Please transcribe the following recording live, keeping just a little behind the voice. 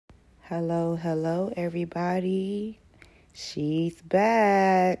Hello, hello, everybody. She's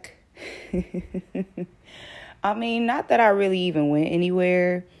back. I mean, not that I really even went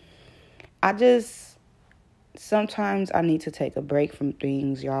anywhere. Sometimes I need to take a break from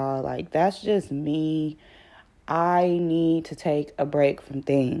things, y'all. Like, that's just me. I need to take a break from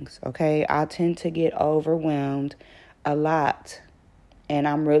things, okay? I tend to get overwhelmed a lot. And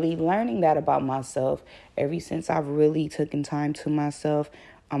I'm really learning that about myself. Ever since I've really taken time to myself,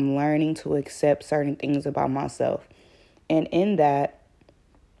 I'm learning to accept certain things about myself. And in that,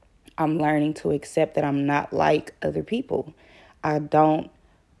 I'm learning to accept that I'm not like other people. I don't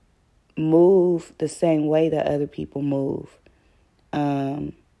move the same way that other people move.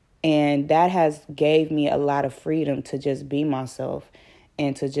 And that has gave me a lot of freedom to just be myself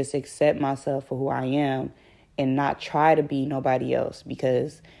and to just accept myself for who I am and not try to be nobody else,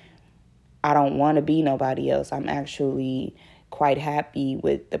 because I don't want to be nobody else. I'm actually quite happy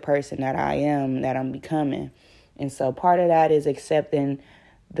with the person that I am, that I'm becoming. And so part of that is accepting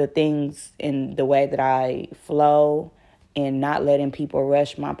the things in the way that I flow and not letting people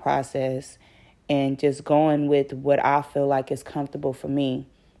rush my process and just going with what I feel like is comfortable for me.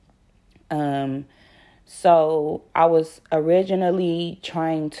 So I was originally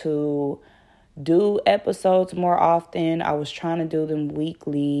trying to do episodes more often. I was trying to do them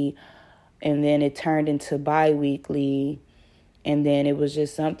weekly, and then it turned into bi-weekly. And then it was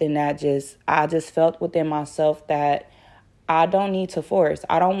just something that I just felt within myself that I don't need to force.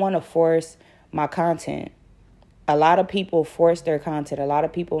 I don't want to force my content. A lot of people force their content.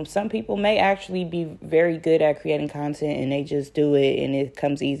 Some people may actually be very good at creating content and they just do it and it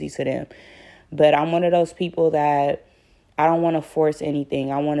comes easy to them. But I'm one of those people that I don't want to force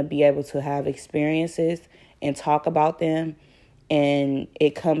anything. I want to be able to have experiences and talk about them and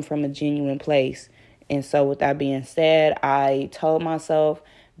it come from a genuine place. And so with that being said, I told myself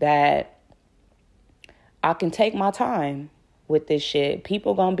that I can take my time with this shit.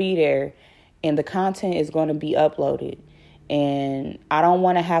 People gonna be there and the content is gonna be uploaded. And I don't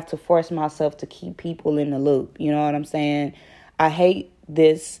want to have to force myself to keep people in the loop. You know what I'm saying? I hate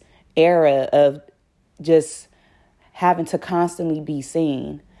this era of just having to constantly be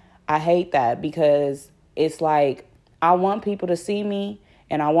seen. I hate that because it's like I want people to see me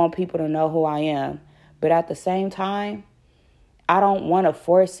and I want people to know who I am. But at the same time, I don't want to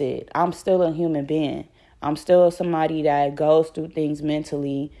force it. I'm still a human being. I'm still somebody that goes through things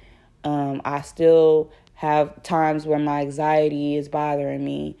mentally. I still have times where my anxiety is bothering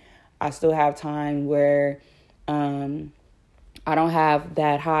me. I still have time where I don't have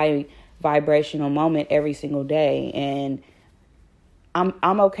that high vibrational moment every single day. And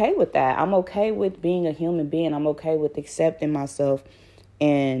I'm okay with that. I'm okay with being a human being. I'm okay with accepting myself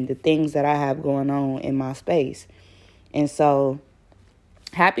and the things that I have going on in my space. And so,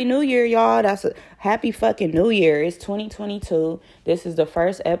 Happy New Year, y'all. That's a happy fucking New Year. It's 2022. This is the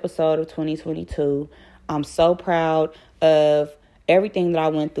first episode of 2022. I'm so proud of everything that I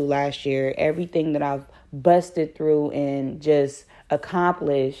went through last year, everything that I've busted through and just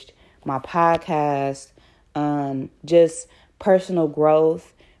accomplished. My podcast, just personal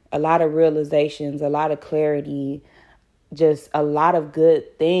growth, a lot of realizations, a lot of clarity, just a lot of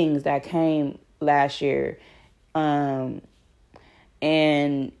good things that came last year. And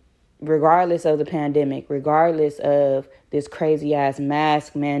regardless of the pandemic, regardless of this crazy ass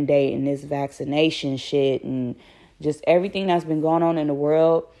mask mandate and this vaccination shit and just everything that's been going on in the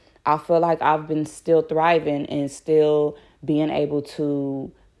world, I feel like I've been still thriving and still being able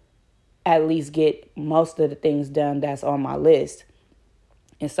to at least get most of the things done that's on my list.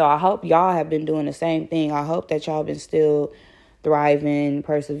 And so I hope y'all have been doing the same thing. I hope that y'all been still thriving,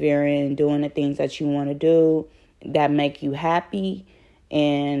 persevering, doing the things that you want to do that make you happy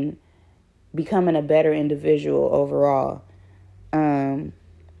and becoming a better individual overall.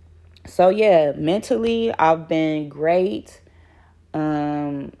 So yeah, mentally I've been great.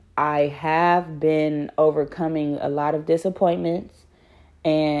 I have been overcoming a lot of disappointments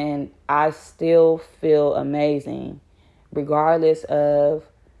and I still feel amazing regardless of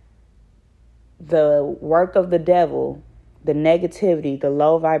the work of the devil, the negativity, the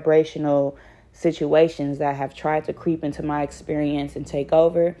low vibrational situations that have tried to creep into my experience and take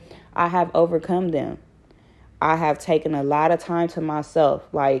over. I have overcome them. I have taken a lot of time to myself.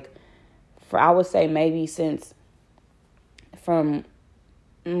 I would say maybe from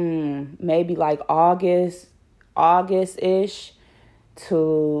maybe like August-ish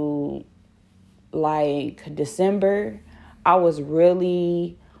to like December, I was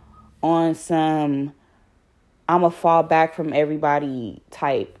really on some I'm a fall back from everybody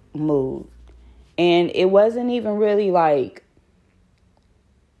type mood. And it wasn't even really like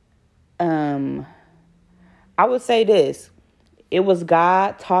I would say this. It was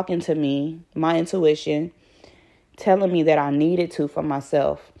God talking to me, my intuition, telling me that I needed to for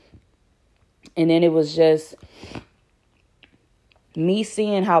myself. And then it was just me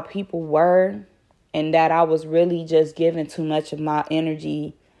seeing how people were, and that I was really just giving too much of my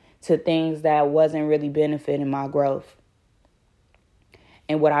energy to things that wasn't really benefiting my growth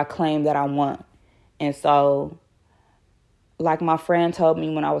and what I claim that I want. And so, like my friend told me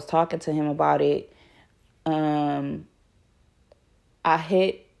when I was talking to him about it, I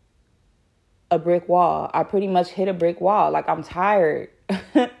hit a brick wall. I pretty much hit a brick wall. Like, I'm tired.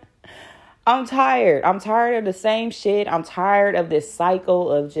 I'm tired. I'm tired of the same shit. I'm tired of this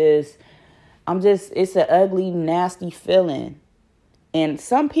cycle of it's an ugly, nasty feeling. And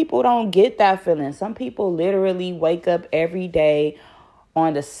some people don't get that feeling. Some people literally wake up every day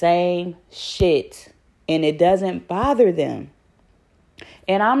on the same shit, and it doesn't bother them.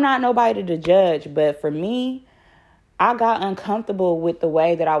 And I'm not nobody to judge, but for me, I got uncomfortable with the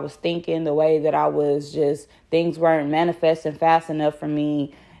way that I was thinking, the way that I was things weren't manifesting fast enough for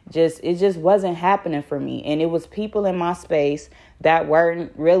me. It just wasn't happening for me. And it was people in my space that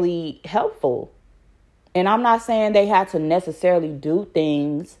weren't really helpful. And I'm not saying they had to necessarily do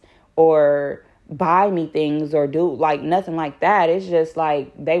things or buy me things or do like nothing like that. It's just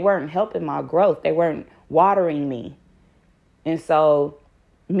like they weren't helping my growth. They weren't watering me. And so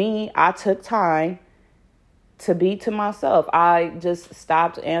I took time to be to myself. I just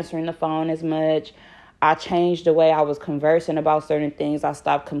stopped answering the phone as much. I changed the way I was conversing about certain things. I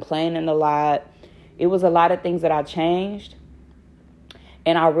stopped complaining a lot. It was a lot of things that I changed.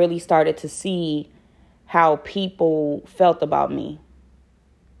 And I really started to see how people felt about me.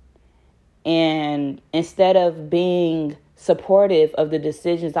 And instead of being supportive of the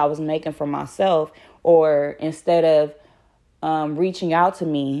decisions I was making for myself, or instead of reaching out to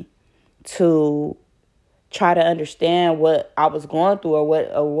me to try to understand what I was going through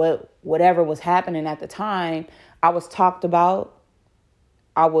or whatever was happening at the time, I was talked about.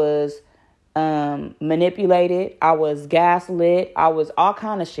 I was manipulated. I was gaslit. I was all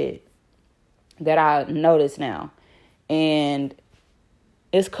kind of shit that I notice now. And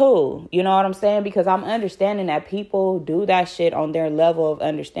it's cool. You know what I'm saying? Because I'm understanding that people do that shit on their level of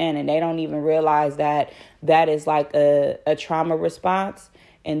understanding. They don't even realize that is like a trauma response.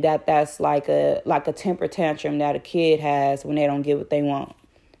 And that's like a temper tantrum that a kid has when they don't get what they want.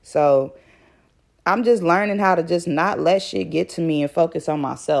 So I'm just learning how to just not let shit get to me and focus on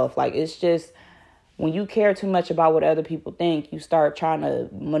myself. Like, it's just when you care too much about what other people think, you start trying to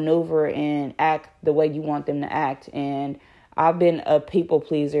maneuver and act the way you want them to act. And I've been a people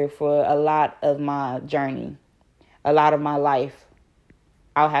pleaser for a lot of my journey, a lot of my life.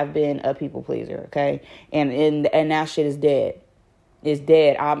 I have been a people pleaser, okay? And that shit is dead. It's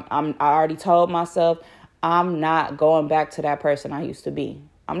dead. I already told myself I'm not going back to that person I used to be.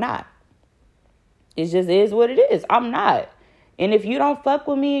 I'm not. It just is what it is. I'm not. And if you don't fuck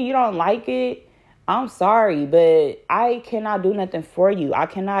with me and you don't like it, I'm sorry, but I cannot do nothing for you. I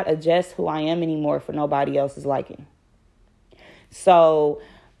cannot adjust who I am anymore for nobody else's liking. So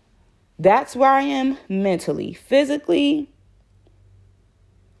that's where I am mentally. Physically,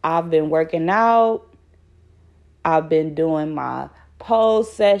 I've been working out. I've been doing my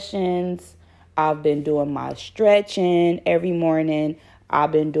pose sessions. I've been doing my stretching every morning.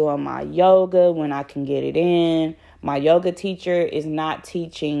 I've been doing my yoga when I can get it in. My yoga teacher is not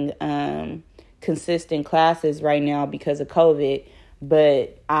teaching consistent classes right now because of COVID,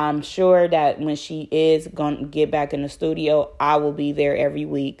 but I'm sure that when she is going to get back in the studio, I will be there every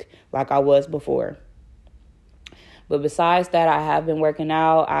week like I was before. But besides that, I have been working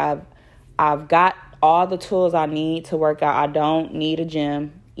out. I've got all the tools I need to work out. I don't need a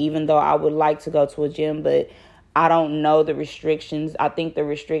gym, even though I would like to go to a gym, but I don't know the restrictions. I think the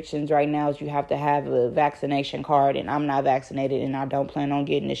restrictions right now is you have to have a vaccination card, and I'm not vaccinated, and I don't plan on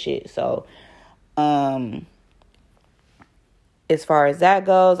getting the shit. So, as far as that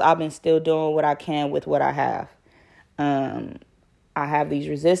goes, I've been still doing what I can with what I have. I have these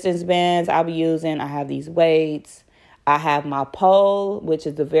resistance bands I'll be using. I have these weights. I have my pole, which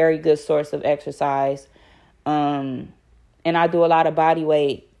is a very good source of exercise. And I do a lot of body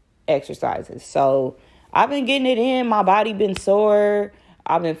weight exercises. So I've been getting it in. My body been sore.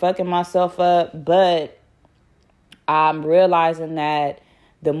 I've been fucking myself up. But I'm realizing that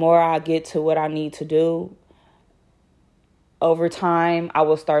the more I get to what I need to do, over time, I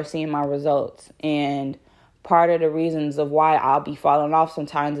will start seeing my results. And part of the reasons of why I'll be falling off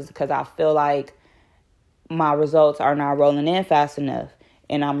sometimes is because I feel like my results are not rolling in fast enough.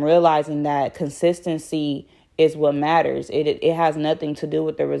 And I'm realizing that consistency is what matters. It has nothing to do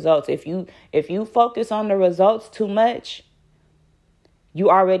with the results. If you focus on the results too much, you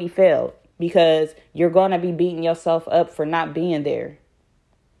already failed, because you're going to be beating yourself up for not being there.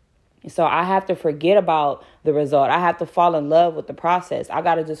 So I have to forget about the result. I have to fall in love with the process. I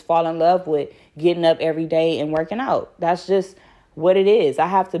got to just fall in love with getting up every day and working out. That's just what it is. I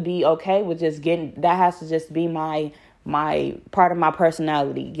have to be okay with just that has to just be my part of my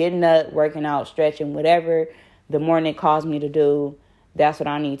personality. Getting up, working out, stretching, whatever the morning calls me to do, that's what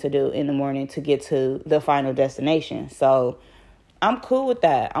I need to do in the morning to get to the final destination. So I'm cool with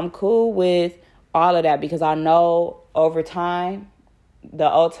that. I'm cool with all of that, because I know over time, the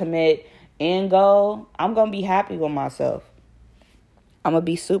ultimate end goal, I'm going to be happy with myself. I'm going to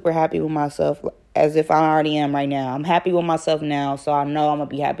be super happy with myself, as if I already am right now. I'm happy with myself now, so I know I'm going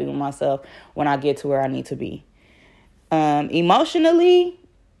to be happy with myself when I get to where I need to be. Emotionally,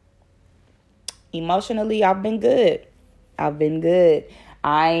 I've been good.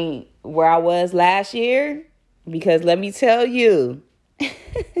 I ain't where I was last year, because let me tell you,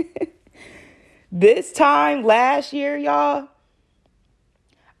 this time last year, y'all,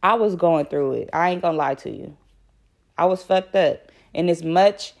 I was going through it. I ain't gonna lie to you. I was fucked up. And as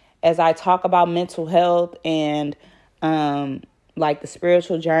much as I talk about mental health and like the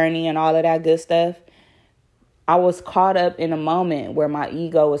spiritual journey and all of that good stuff, I was caught up in a moment where my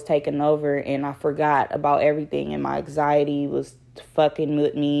ego was taking over and I forgot about everything, and my anxiety was fucking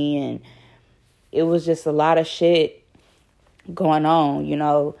with me, and it was just a lot of shit going on,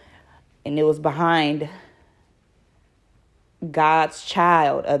 and it was behind God's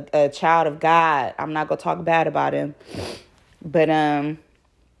child, a child of God. I'm not going to talk bad about him. But,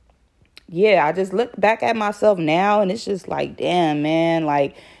 yeah, I just look back at myself now, and it's just like, damn, man,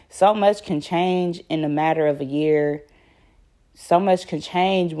 like, so much can change in a matter of a year. So much can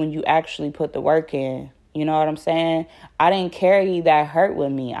change when you actually put the work in. You know what I'm saying? I didn't carry that hurt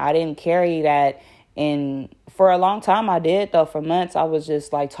with me. I didn't carry that. And for a long time I did, though. For months I was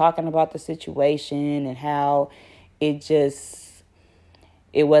just like talking about the situation and how it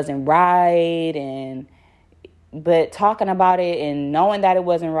wasn't right. But talking about it and knowing that it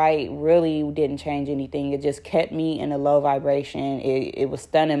wasn't right really didn't change anything. It just kept me in a low vibration. It was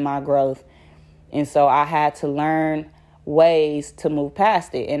stunning my growth. And so I had to learn ways to move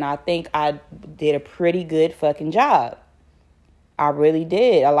past it. And I think I did a pretty good fucking job. I really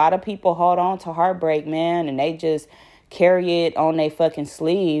did. A lot of people hold on to heartbreak, man, and they just carry it on their fucking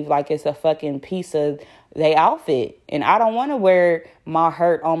sleeve like it's a fucking piece of their outfit. And I don't want to wear my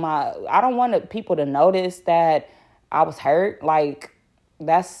hurt on I don't want people to notice that I was hurt. Like,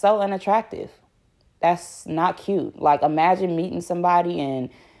 that's so unattractive. That's not cute. Like, imagine meeting somebody and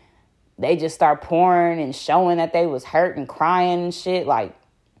they just start pouring and showing that they was hurt and crying and shit. Like,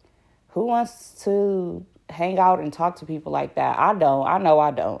 who wants to hang out and talk to people like that? I don't. I know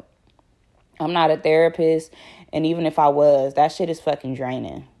I don't. I'm not a therapist. And even if I was, that shit is fucking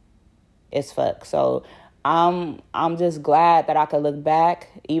draining. It's fuck. So I'm just glad that I could look back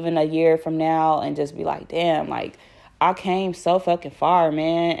even a year from now and just be like, damn, like, I came so fucking far,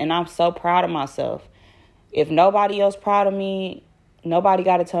 man. And I'm so proud of myself. If nobody else proud of me, nobody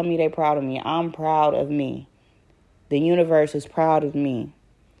got to tell me they proud of me. I'm proud of me. The universe is proud of me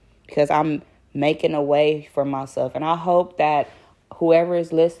because I'm making a way for myself. And I hope that whoever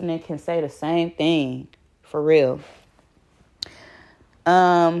is listening can say the same thing, for real.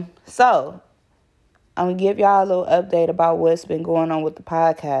 So I'm going to give y'all a little update about what's been going on with the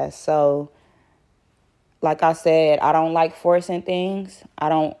podcast. So, like I said, I don't like forcing things. I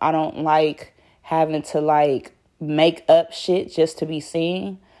don't like having to, like, make up shit just to be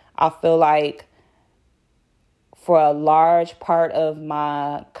seen. I feel like for a large part of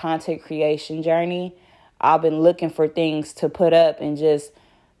my content creation journey, I've been looking for things to put up and just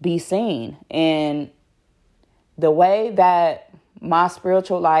be seen. And the way that my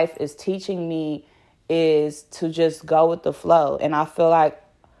spiritual life is teaching me is to just go with the flow. And I feel like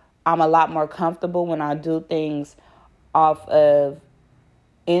I'm a lot more comfortable when I do things off of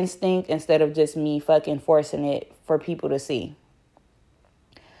instinct instead of just me fucking forcing it for people to see.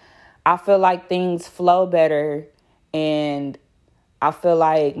 I feel like things flow better, and I feel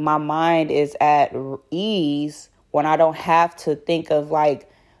like my mind is at ease when I don't have to think of, like,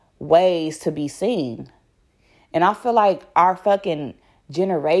 ways to be seen. And I feel like our fucking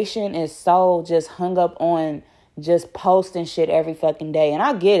generation is so just hung up on just posting shit every fucking day. And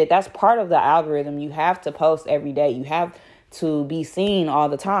I get it. That's part of the algorithm. You have to post every day. You have to be seen all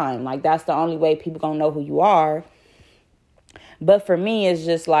the time. Like, that's the only way people gonna know who you are. But for me, it's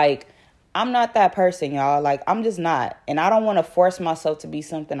just like, I'm not that person, y'all. Like, I'm just not. And I don't want to force myself to be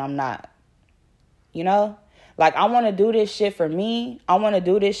something I'm not. You know? Like, I want to do this shit for me. I want to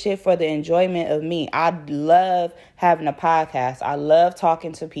do this shit for the enjoyment of me. I love having a podcast. I love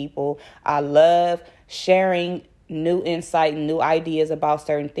talking to people. I love sharing new insight, new ideas about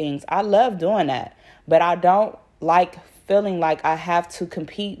certain things. I love doing that. But I don't like feeling like I have to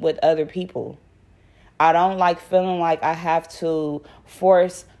compete with other people. I don't like feeling like I have to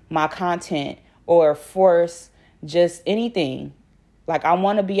force my content or force just anything. Like, I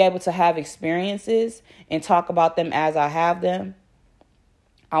want to be able to have experiences and talk about them as I have them.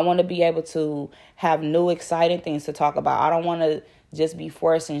 I want to be able to have new, exciting things to talk about. I don't want to just be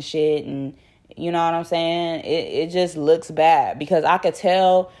forcing shit and, you know what I'm saying? It just looks bad because I could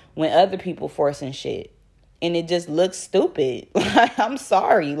tell when other people forcing shit and it just looks stupid. Like, I'm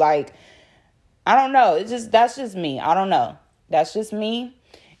sorry. Like, I don't know. That's just me. I don't know. That's just me.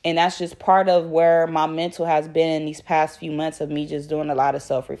 And that's just part of where my mental has been in these past few months of me just doing a lot of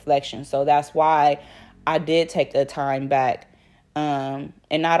self-reflection. So that's why I did take the time back. And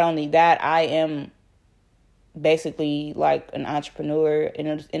not only that, I am basically like an entrepreneur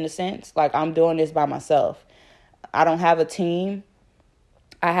in a sense. Like, I'm doing this by myself. I don't have a team.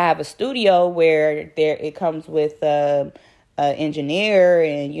 I have a studio where it comes with an engineer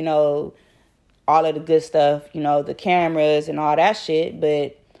and, you know, all of the good stuff, you know, the cameras and all that shit.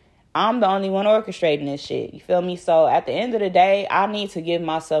 But I'm the only one orchestrating this shit. You feel me? So at the end of the day, I need to give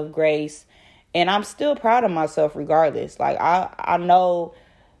myself grace. And I'm still proud of myself regardless. Like, I know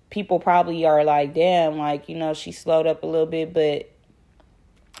people probably are like, damn, like, you know, she slowed up a little bit. But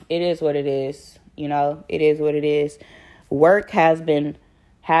it is what it is. You know, it is what it is. Work has been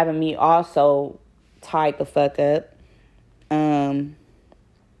having me also tied the fuck up.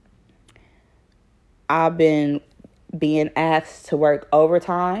 I've been being asked to work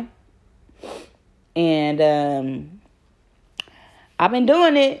overtime. And I've been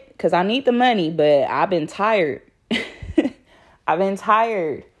doing it because I need the money, but I've been tired. I've been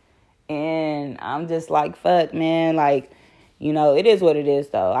tired. And I'm just like, fuck, man. Like, you know, it is what it is,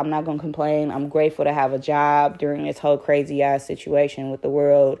 though. I'm not going to complain. I'm grateful to have a job during this whole crazy-ass situation with the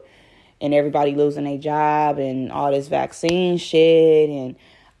world and everybody losing their job and all this vaccine shit. And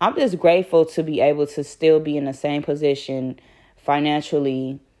I'm just grateful to be able to still be in the same position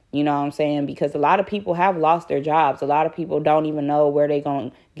financially. You know what I'm saying? Because a lot of people have lost their jobs. A lot of people don't even know where they're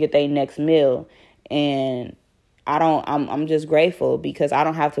going to get their next meal. And I'm just grateful because I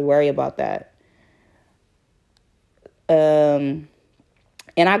don't have to worry about that. And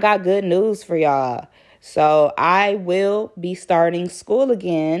I got good news for y'all. So I will be starting school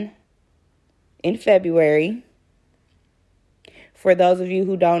again in February. For those of you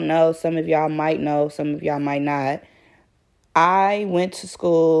who don't know, some of y'all might know, some of y'all might not. I went to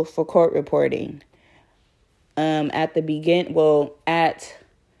school for court reporting. As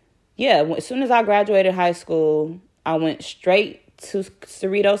soon as I graduated high school, I went straight to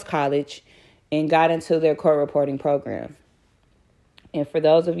Cerritos College and got into their court reporting program. And for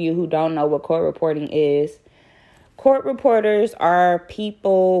those of you who don't know what court reporting is, court reporters are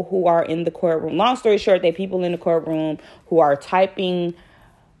people who are in the courtroom. Long story short, they're people in the courtroom who are typing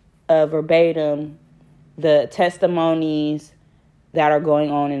verbatim the testimonies that are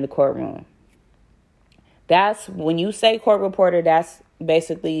going on in the courtroom. That's when you say court reporter, that's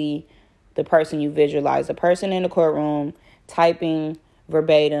basically the person you visualize. A person in the courtroom typing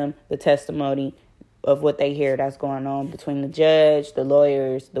verbatim the testimony of what they hear that's going on between the judge, the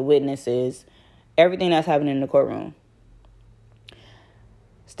lawyers, the witnesses, everything that's happening in the courtroom.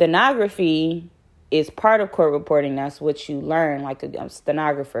 Stenography is part of court reporting. That's what you learn, like a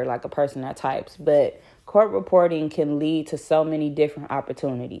stenographer, like a person that types. But court reporting can lead to so many different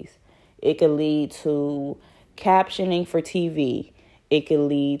opportunities. It could lead to captioning for TV. It could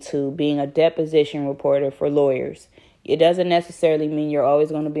lead to being a deposition reporter for lawyers. It doesn't necessarily mean you're always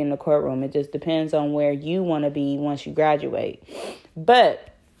going to be in the courtroom. It just depends on where you want to be once you graduate. But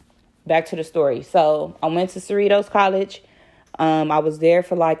back to the story. So I went to Cerritos College. I was there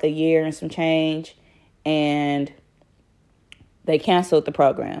for like a year and some change, and they canceled the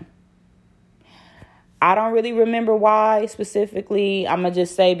program. I don't really remember why specifically. I'm going to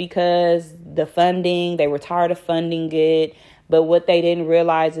just say because the funding, they were tired of funding it. But what they didn't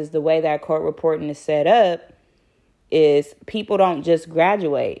realize is the way that court reporting is set up is people don't just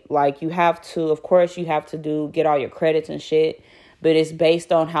graduate. Like, you have to, of course, you have to get all your credits and shit. But it's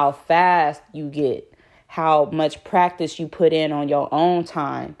based on how fast you get, how much practice you put in on your own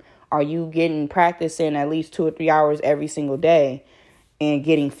time. Are you getting practice in at least 2 or 3 hours every single day and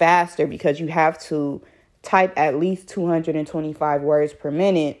getting faster because you have to type at least 225 words per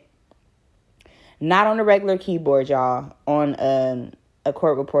minute? Not on a regular keyboard, y'all, on a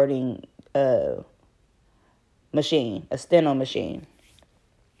court reporting machine, a steno machine.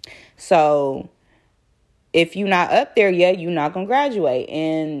 So if you're not up there yet, you're not going to graduate.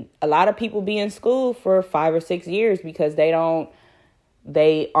 And a lot of people be in school for 5 or 6 years because they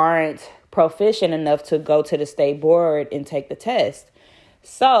aren't proficient enough to go to the state board and take the test.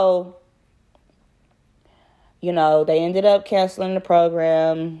 So, they ended up canceling the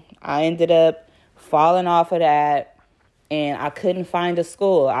program. I ended up falling off of that, and I couldn't find a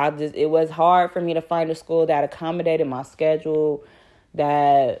school. It was hard for me to find a school that accommodated my schedule,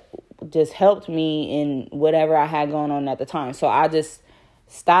 that just helped me in whatever I had going on at the time. So I just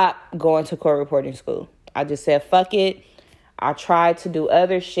stopped going to court reporting school. I just said, fuck it. I tried to do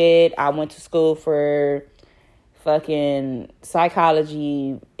other shit. I went to school for fucking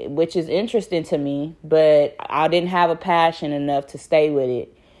psychology, which is interesting to me, but I didn't have a passion enough to stay with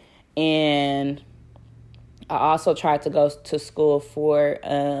it. And I also tried to go to school for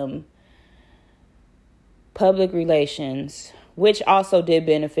public relations, which also did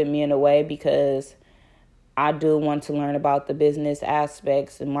benefit me in a way because I do want to learn about the business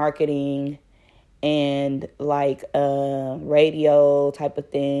aspects and marketing and radio type of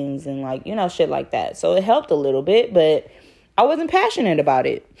things and shit like that. So it helped a little bit, but I wasn't passionate about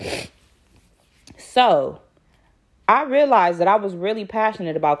it. So I realized that I was really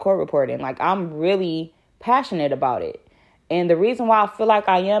passionate about court reporting. I'm really passionate about it. And the reason why I feel like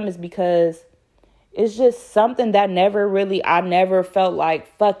I am is because it's just something that I never felt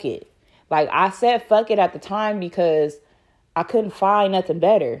like, fuck it. I said fuck it at the time because I couldn't find nothing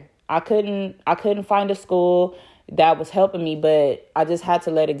better. I couldn't find a school that was helping me, but I just had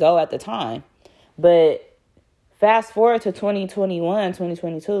to let it go at the time. But fast forward to 2021,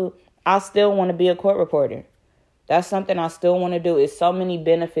 2022, I still want to be a court reporter. That's something I still want to do. It's so many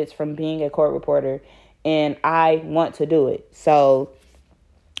benefits from being a court reporter, and I want to do it. So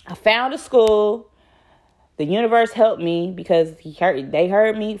I found a school. The universe helped me because they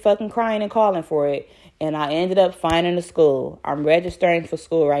heard me fucking crying and calling for it. And I ended up finding a school. I'm registering for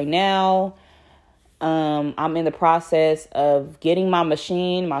school right now. I'm in the process of getting my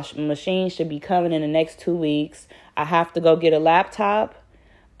machine. My machine should be coming in the next 2 weeks. I have to go get a laptop.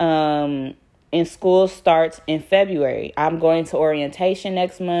 And school starts in February. I'm going to orientation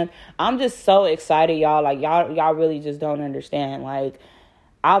next month. I'm just so excited, y'all. Y'all really just don't understand.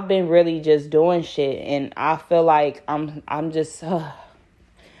 I've been really just doing shit, and I feel like I'm just.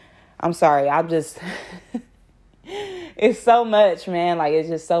 I'm sorry. It's so much, man. It's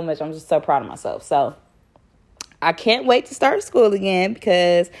just so much. I'm just so proud of myself. So I can't wait to start school again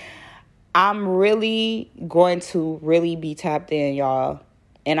because I'm really going to really be tapped in, y'all.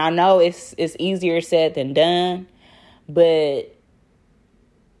 And I know it's easier said than done, but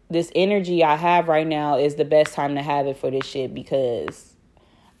this energy I have right now is the best time to have it for this shit because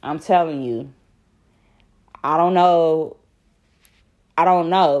I'm telling you, I don't know.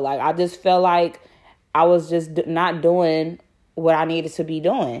 I just felt like I was just not doing what I needed to be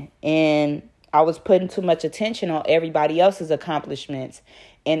doing. And I was putting too much attention on everybody else's accomplishments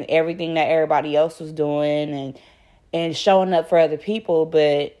and everything that everybody else was doing and showing up for other people.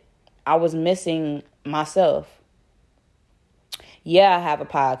 But I was missing myself. Yeah, I have a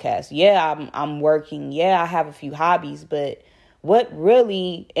podcast. Yeah, I'm working. Yeah, I have a few hobbies. But what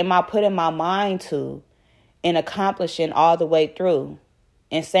really am I putting my mind to and accomplishing all the way through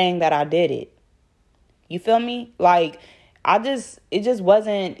and saying that I did it? You feel me? It just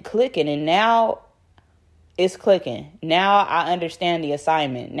wasn't clicking. And now it's clicking. Now I understand the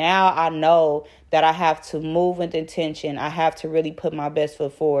assignment. Now I know that I have to move with intention. I have to really put my best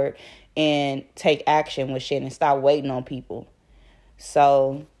foot forward and take action with shit and stop waiting on people.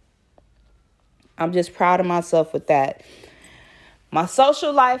 So I'm just proud of myself with that. My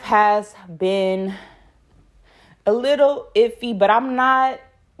social life has been a little iffy, but I'm not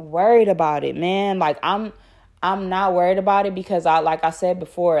worried about it, man. I'm not worried about it because like I said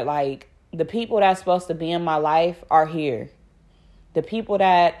before, the people that's supposed to be in my life are here. The people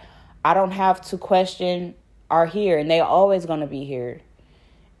that I don't have to question are here, and they're always going to be here.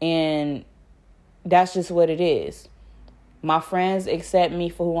 And that's just what it is. My friends accept me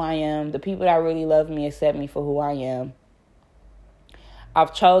for who I am. The people that really love me accept me for who I am.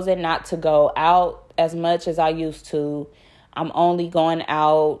 I've chosen not to go out as much as I used to. I'm only going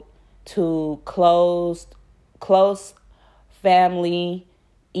out to close family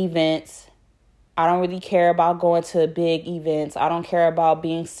events. I don't really care about going to big events. I don't care about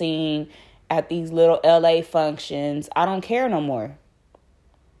being seen at these little LA functions. I don't care no more.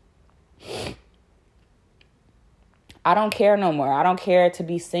 I don't care no more. I don't care to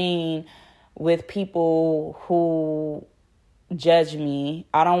be seen with people who judge me.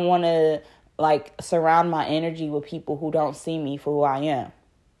 I don't want to like, surround my energy with people who don't see me for who I am.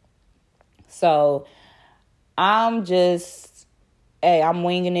 So I'm just, hey, I'm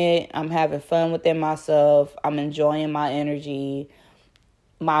winging it. I'm having fun within myself. I'm enjoying my energy.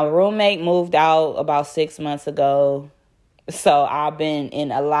 My roommate moved out about 6 months ago. So I've been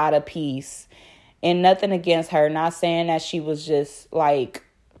in a lot of peace. And nothing against her. Not saying that she was just, like,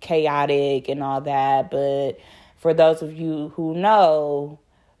 chaotic and all that. But for those of you who know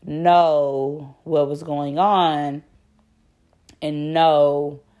what was going on and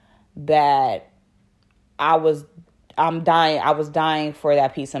know that I was dying for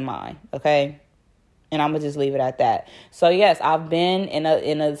that peace of mind, okay? And I'm gonna just leave it at that. So yes, I've been in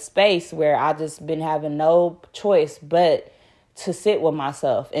a space where I just been having no choice but to sit with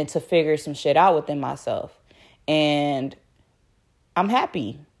myself and to figure some shit out within myself. And I'm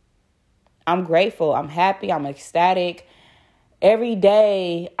happy. I'm grateful. I'm happy. I'm ecstatic. Every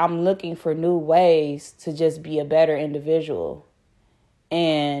day I'm looking for new ways to just be a better individual.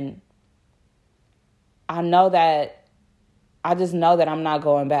 And I just know that I'm not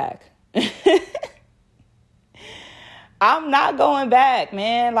going back. I'm not going back,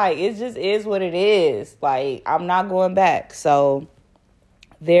 man. Like, it just is what it is. Like, I'm not going back. So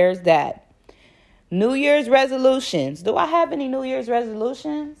there's that. New Year's resolutions. Do I have any New Year's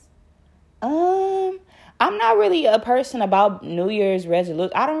resolutions? I'm not really a person about New Year's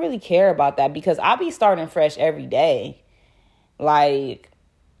resolutions. I don't really care about that because I'll be starting fresh every day. Like,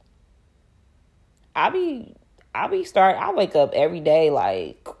 I wake up every day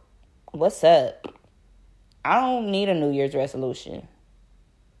like, what's up? I don't need a New Year's resolution.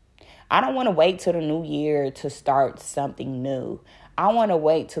 I don't want to wait till the new year to start something new. I want to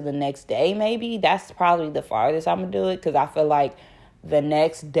wait till the next day, maybe. That's probably the farthest I'm going to do it because I feel like the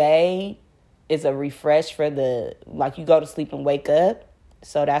next day is a refresh for like, you go to sleep and wake up.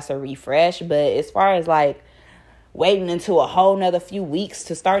 So that's a refresh. But as far as, like, waiting until a whole nother few weeks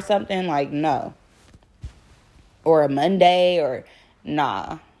to start something, like, no. Or a Monday or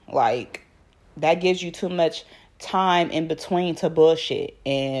nah. Like, that gives you too much time in between to bullshit.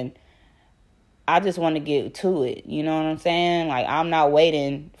 And I just want to get to it. You know what I'm saying? Like, I'm not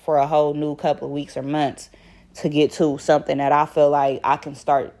waiting for a whole new couple of weeks or months to get to something that I feel like I can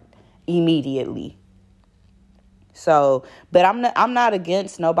start immediately. So, but I'm not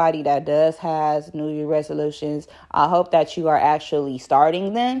against nobody that has New Year resolutions. I hope that you are actually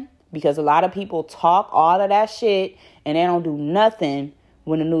starting them because a lot of people talk all of that shit and they don't do nothing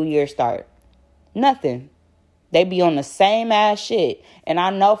when the new year starts. Nothing. They be on the same ass shit. And I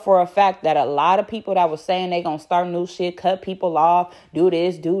know for a fact that a lot of people that was saying they gonna start new shit, cut people off, do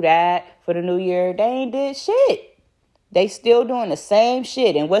this, do that for the new year, they ain't did shit. They still doing the same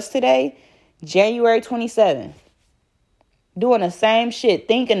shit. And what's today? January 27th. Doing the same shit,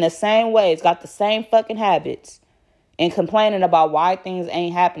 thinking the same ways, got the same fucking habits, and complaining about why things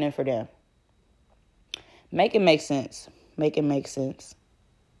ain't happening for them. Make it make sense. Make it make sense.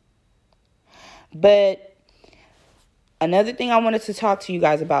 But another thing I wanted to talk to you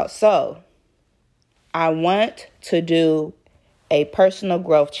guys about. So, I want to do a personal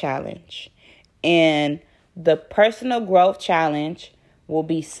growth challenge. And the personal growth challenge will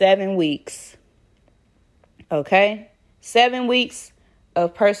be 7 weeks. Okay? 7 weeks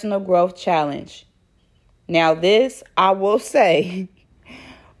of personal growth challenge. Now, this, I will say,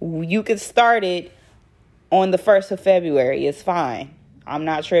 you can start it on the 1st of February. It's fine. I'm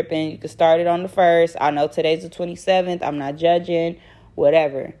not tripping. You can start it on the 1st. I know today's the 27th. I'm not judging,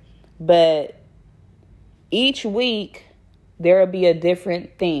 whatever. But each week, there will be a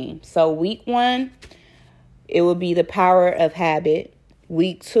different theme. So week 1, it will be the power of habit.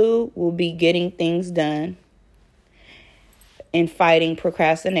 Week 2 will be getting things done and fighting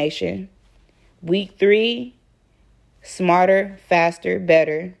procrastination. Week 3, smarter, faster,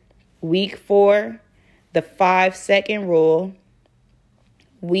 better. Week 4, the 5-second rule.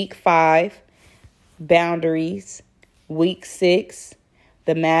 Week 5, boundaries. Week 6,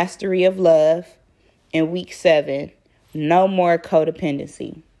 the mastery of love. And week 7, no more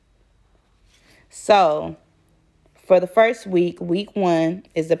codependency. So, for the first week, week 1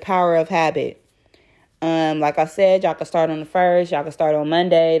 is the power of habit. Like I said, y'all can start on the 1st. Y'all can start on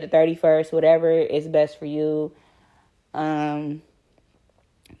Monday, the 31st, whatever is best for you. But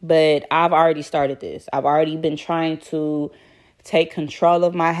I've already started this. I've already been trying to take control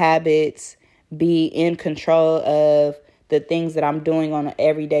of my habits, be in control of the things that I'm doing on an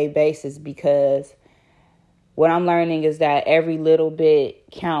everyday basis, because what I'm learning is that every little bit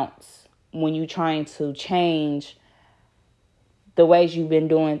counts when you're trying to change the ways you've been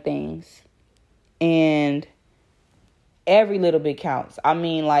doing things. And every little bit counts. I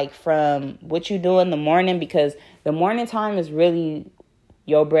mean, like from what you do in the morning, because the morning time is really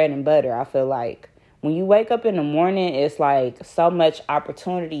your bread and butter. I feel like when you wake up in the morning, it's like so much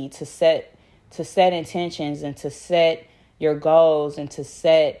opportunity to set intentions and to set your goals and to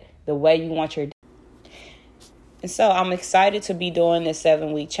set the way you want your day. And so I'm excited to be doing this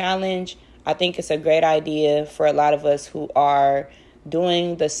 7-week challenge. I think it's a great idea for a lot of us who are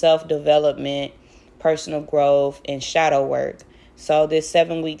doing the self-development, personal growth, and shadow work. So this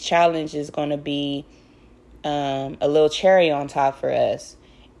 7-week challenge is going to be a little cherry on top for us.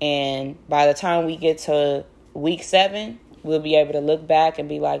 And by the time we get to week 7, we'll be able to look back and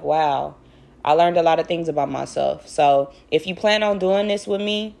be like, wow, I learned a lot of things about myself. So if you plan on doing this with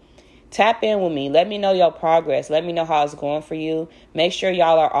me, tap in with me. Let me know your progress. Let me know how it's going for you. Make sure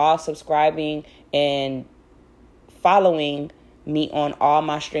y'all are all subscribing and following me on all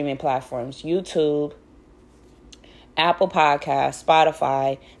my streaming platforms. YouTube, Apple Podcasts,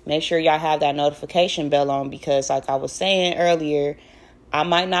 Spotify. Make sure y'all have that notification bell on because like I was saying earlier, I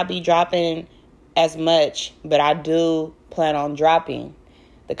might not be dropping as much, but I do plan on dropping.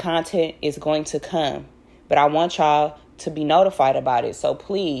 The content is going to come, but I want y'all to be notified about it. So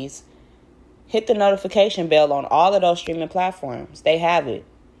please hit the notification bell on all of those streaming platforms. They have it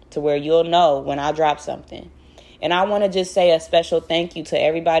to where you'll know when I drop something. And I want to just say a special thank you to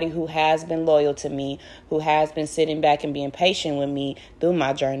everybody who has been loyal to me, who has been sitting back and being patient with me through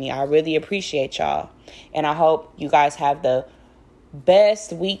my journey. I really appreciate y'all. And I hope you guys have the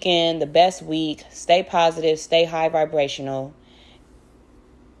best weekend, the best week. Stay positive, stay high vibrational.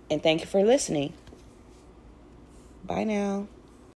 And thank you for listening. Bye now.